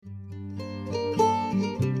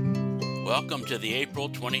Welcome to the April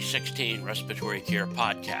 2016 Respiratory Care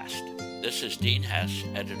Podcast. This is Dean Hess,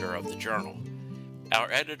 editor of the journal. Our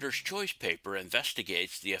editor's choice paper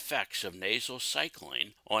investigates the effects of nasal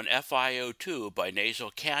cycling on FiO2 by nasal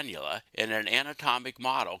cannula in an anatomic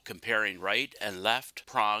model comparing right and left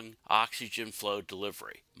prong oxygen flow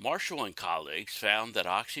delivery. Marshall and colleagues found that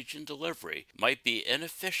oxygen delivery might be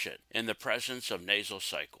inefficient in the presence of nasal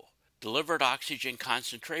cycle. Delivered oxygen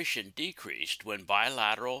concentration decreased when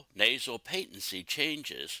bilateral nasal patency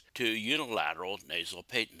changes to unilateral nasal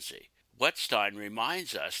patency. Wettstein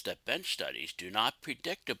reminds us that bench studies do not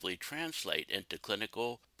predictably translate into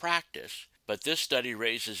clinical practice, but this study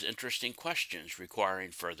raises interesting questions requiring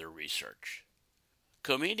further research.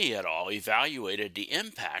 Comini et al. Evaluated the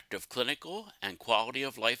impact of clinical and quality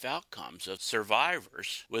of life outcomes of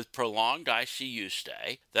survivors with prolonged ICU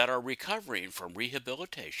stay that are recovering from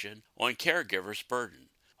rehabilitation on caregivers' burden.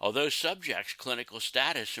 Although subjects' clinical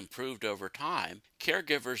status improved over time,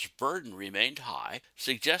 caregivers' burden remained high,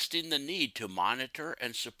 suggesting the need to monitor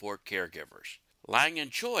and support caregivers. Lang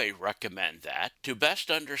and Choi recommend that, to best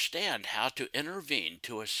understand how to intervene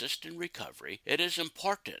to assist in recovery, it is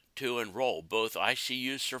important to enroll both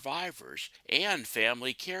ICU survivors and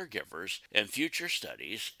family caregivers in future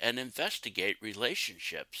studies and investigate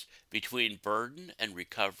relationships between burden and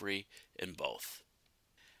recovery in both.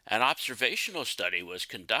 An observational study was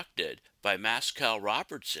conducted by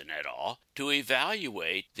Maskell-Robertson et al. To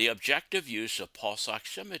evaluate the objective use of pulse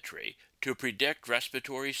oximetry to predict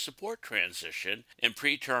respiratory support transition in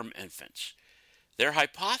preterm infants. Their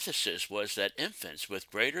hypothesis was that infants with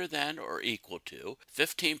greater than or equal to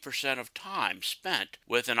 15% of time spent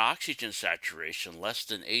with an oxygen saturation less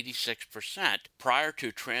than 86% prior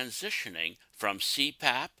to transitioning from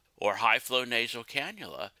CPAP or high-flow nasal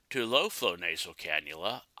cannula to low-flow nasal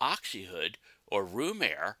cannula, oxyhood, or room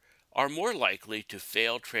air are more likely to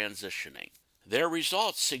fail transitioning. Their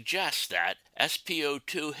results suggest that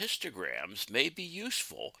SpO2 histograms may be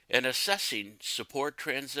useful in assessing support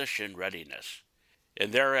transition readiness.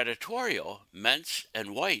 In their editorial, Mentz and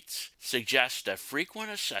Weitz suggest that frequent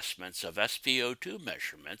assessments of SpO2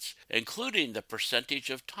 measurements, including the percentage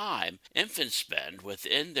of time infants spend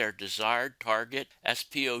within their desired target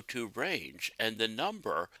SpO2 range and the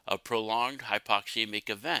number of prolonged hypoxemic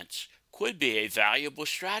events, could be a valuable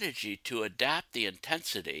strategy to adapt the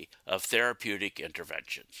intensity of therapeutic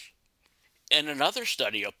interventions. In another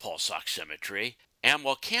study of pulse oximetry,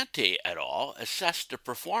 Amelcanti et al. Assessed the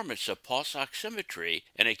performance of pulse oximetry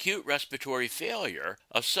in acute respiratory failure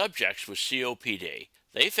of subjects with COPD.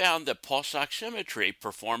 They found that pulse oximetry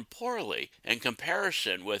performed poorly in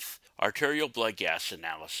comparison with arterial blood gas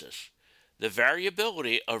analysis. The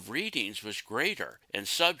variability of readings was greater in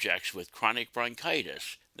subjects with chronic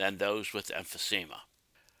bronchitis than those with emphysema.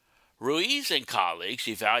 Ruiz and colleagues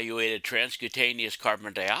evaluated transcutaneous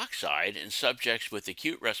carbon dioxide in subjects with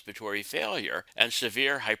acute respiratory failure and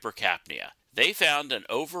severe hypercapnia. They found an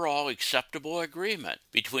overall acceptable agreement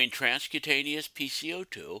between transcutaneous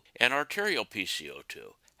PCO2 and arterial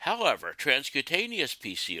PCO2. However, transcutaneous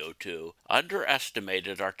PCO2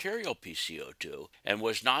 underestimated arterial PCO2 and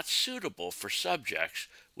was not suitable for subjects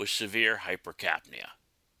with severe hypercapnia.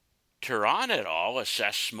 Turan et al.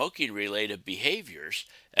 Assessed smoking-related behaviors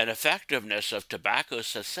and effectiveness of tobacco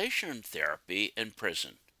cessation therapy in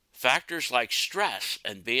prison. Factors like stress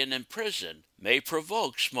and being in prison may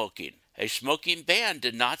provoke smoking. A smoking ban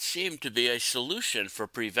did not seem to be a solution for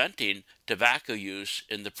preventing tobacco use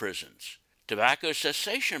in the prisons. Tobacco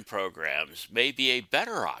cessation programs may be a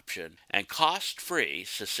better option, and cost-free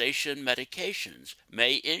cessation medications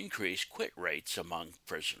may increase quit rates among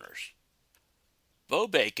prisoners.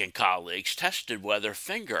 Boback and colleagues tested whether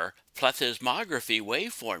finger plethysmography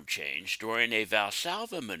waveform change during a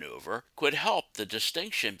Valsalva maneuver could help the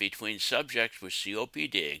distinction between subjects with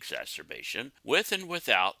COPD exacerbation with and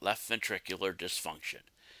without left ventricular dysfunction.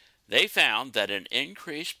 They found that an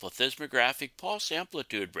increased plethysmographic pulse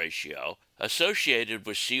amplitude ratio associated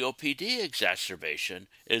with COPD exacerbation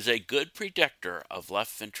is a good predictor of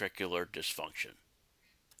left ventricular dysfunction.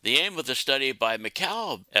 The aim of the study by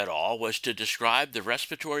McCall et al. Was to describe the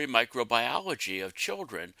respiratory microbiology of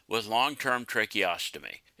children with long-term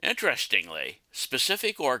tracheostomy. Interestingly,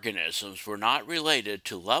 specific organisms were not related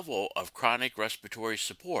to level of chronic respiratory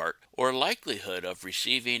support or likelihood of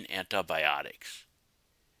receiving antibiotics.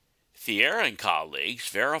 Thier and colleagues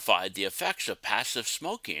verified the effects of passive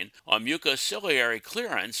smoking on mucociliary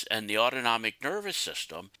clearance and the autonomic nervous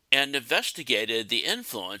system and investigated the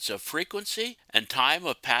influence of frequency and time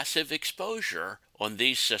of passive exposure on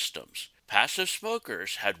these systems. passive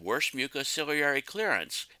smokers had worse mucociliary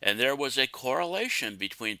clearance, and there was a correlation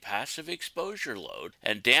between passive exposure load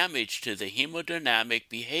and damage to the hemodynamic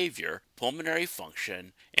behavior, pulmonary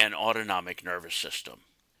function, and autonomic nervous system.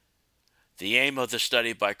 The aim of the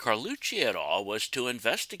study by Carlucci et al. Was to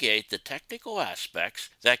investigate the technical aspects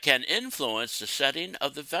that can influence the setting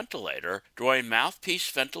of the ventilator during mouthpiece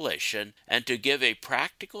ventilation and to give a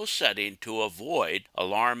practical setting to avoid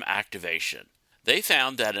alarm activation. They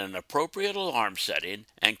found that an appropriate alarm setting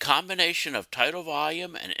and combination of tidal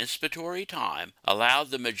volume and inspiratory time allowed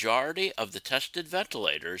the majority of the tested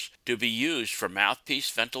ventilators to be used for mouthpiece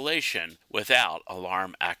ventilation without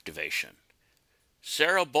alarm activation.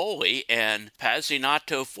 Ceriboli and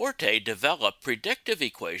Pazzinato Forte developed predictive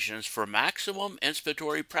equations for maximum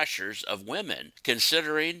inspiratory pressures of women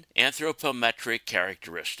considering anthropometric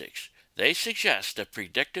characteristics. They suggest that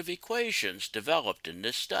predictive equations developed in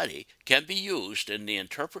this study can be used in the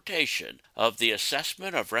interpretation of the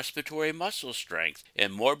assessment of respiratory muscle strength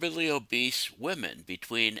in morbidly obese women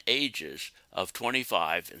between ages of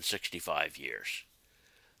 25 and 65 years.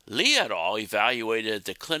 Lee et al. Evaluated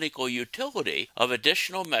the clinical utility of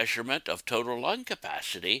additional measurement of total lung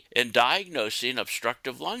capacity in diagnosing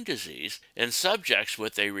obstructive lung disease in subjects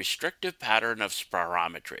with a restrictive pattern of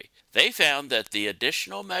spirometry. They found that the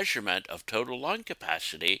additional measurement of total lung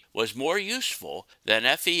capacity was more useful than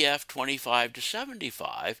FEF 25 to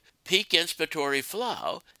 75, peak inspiratory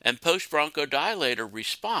flow, and post-bronchodilator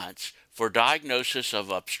response for diagnosis of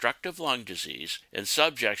obstructive lung disease in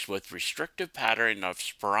subjects with restrictive pattern of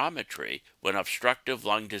spirometry when obstructive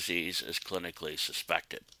lung disease is clinically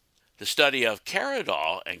suspected. The study of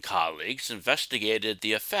Caradol and colleagues investigated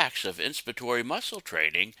the effects of inspiratory muscle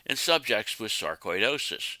training in subjects with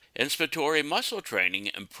sarcoidosis. Inspiratory muscle training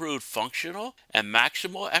improved functional and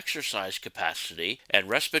maximal exercise capacity and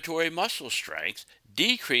respiratory muscle strength,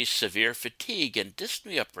 decreased severe fatigue and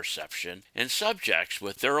dyspnea perception in subjects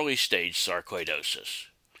with early-stage sarcoidosis.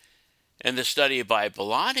 In the study by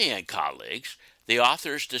Bellani and colleagues, the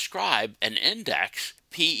authors describe an index,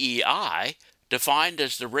 PEI, defined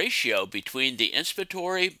as the ratio between the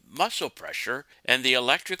inspiratory muscle pressure and the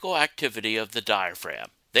electrical activity of the diaphragm.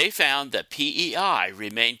 They found that PEI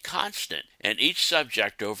remained constant in each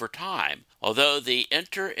subject over time, although the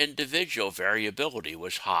inter-individual variability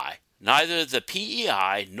was high. Neither the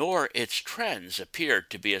PEI nor its trends appeared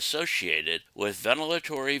to be associated with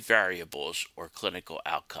ventilatory variables or clinical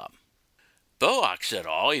outcome. Boax et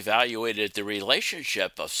al. Evaluated the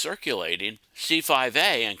relationship of circulating C5a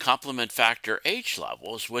and complement factor H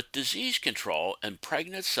levels with disease control in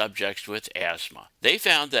pregnant subjects with asthma. They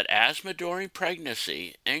found that asthma during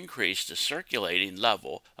pregnancy increased the circulating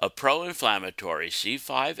level of pro-inflammatory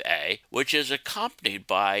C5a, which is accompanied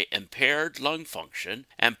by impaired lung function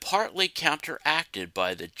and partly counteracted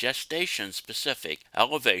by the gestation-specific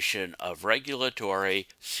elevation of regulatory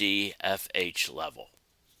CFH level.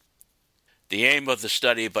 The aim of the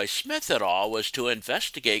study by Smith et al. Was to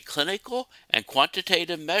investigate clinical and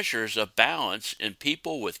quantitative measures of balance in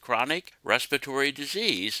people with chronic respiratory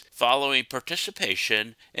disease following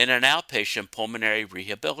participation in an outpatient pulmonary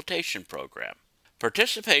rehabilitation program.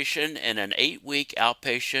 Participation in an 8-week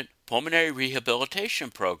outpatient pulmonary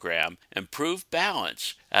rehabilitation program improved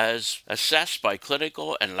balance as assessed by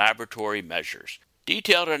clinical and laboratory measures.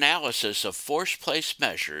 Detailed analysis of force-placed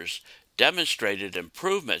measures demonstrated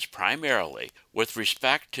improvements primarily with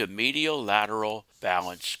respect to medial-lateral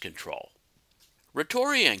balance control.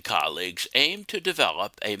 Rattori and colleagues aimed to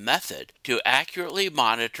develop a method to accurately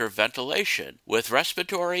monitor ventilation with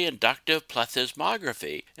respiratory inductive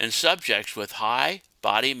plethysmography in subjects with high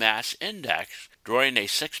body mass index during a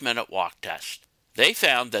 6-minute walk test. They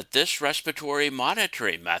found that this respiratory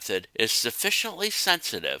monitoring method is sufficiently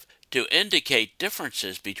sensitive to indicate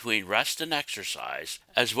differences between rest and exercise,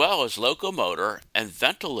 as well as locomotor and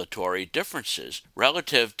ventilatory differences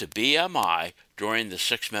relative to BMI during the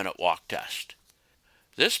 6-minute walk test.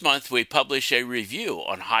 This month we publish a review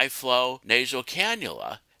on high-flow nasal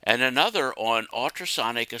cannula and another on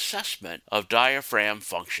ultrasonic assessment of diaphragm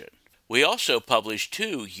function. We also published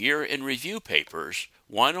 2 year-in-review papers,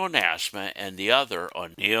 one on asthma and the other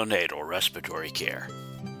on neonatal respiratory care.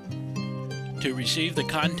 To receive the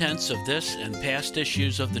contents of this and past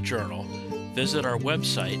issues of the journal, visit our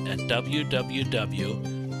website at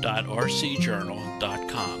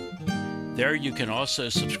www.rcjournal.com. There you can also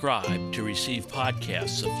subscribe to receive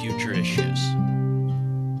podcasts of future issues.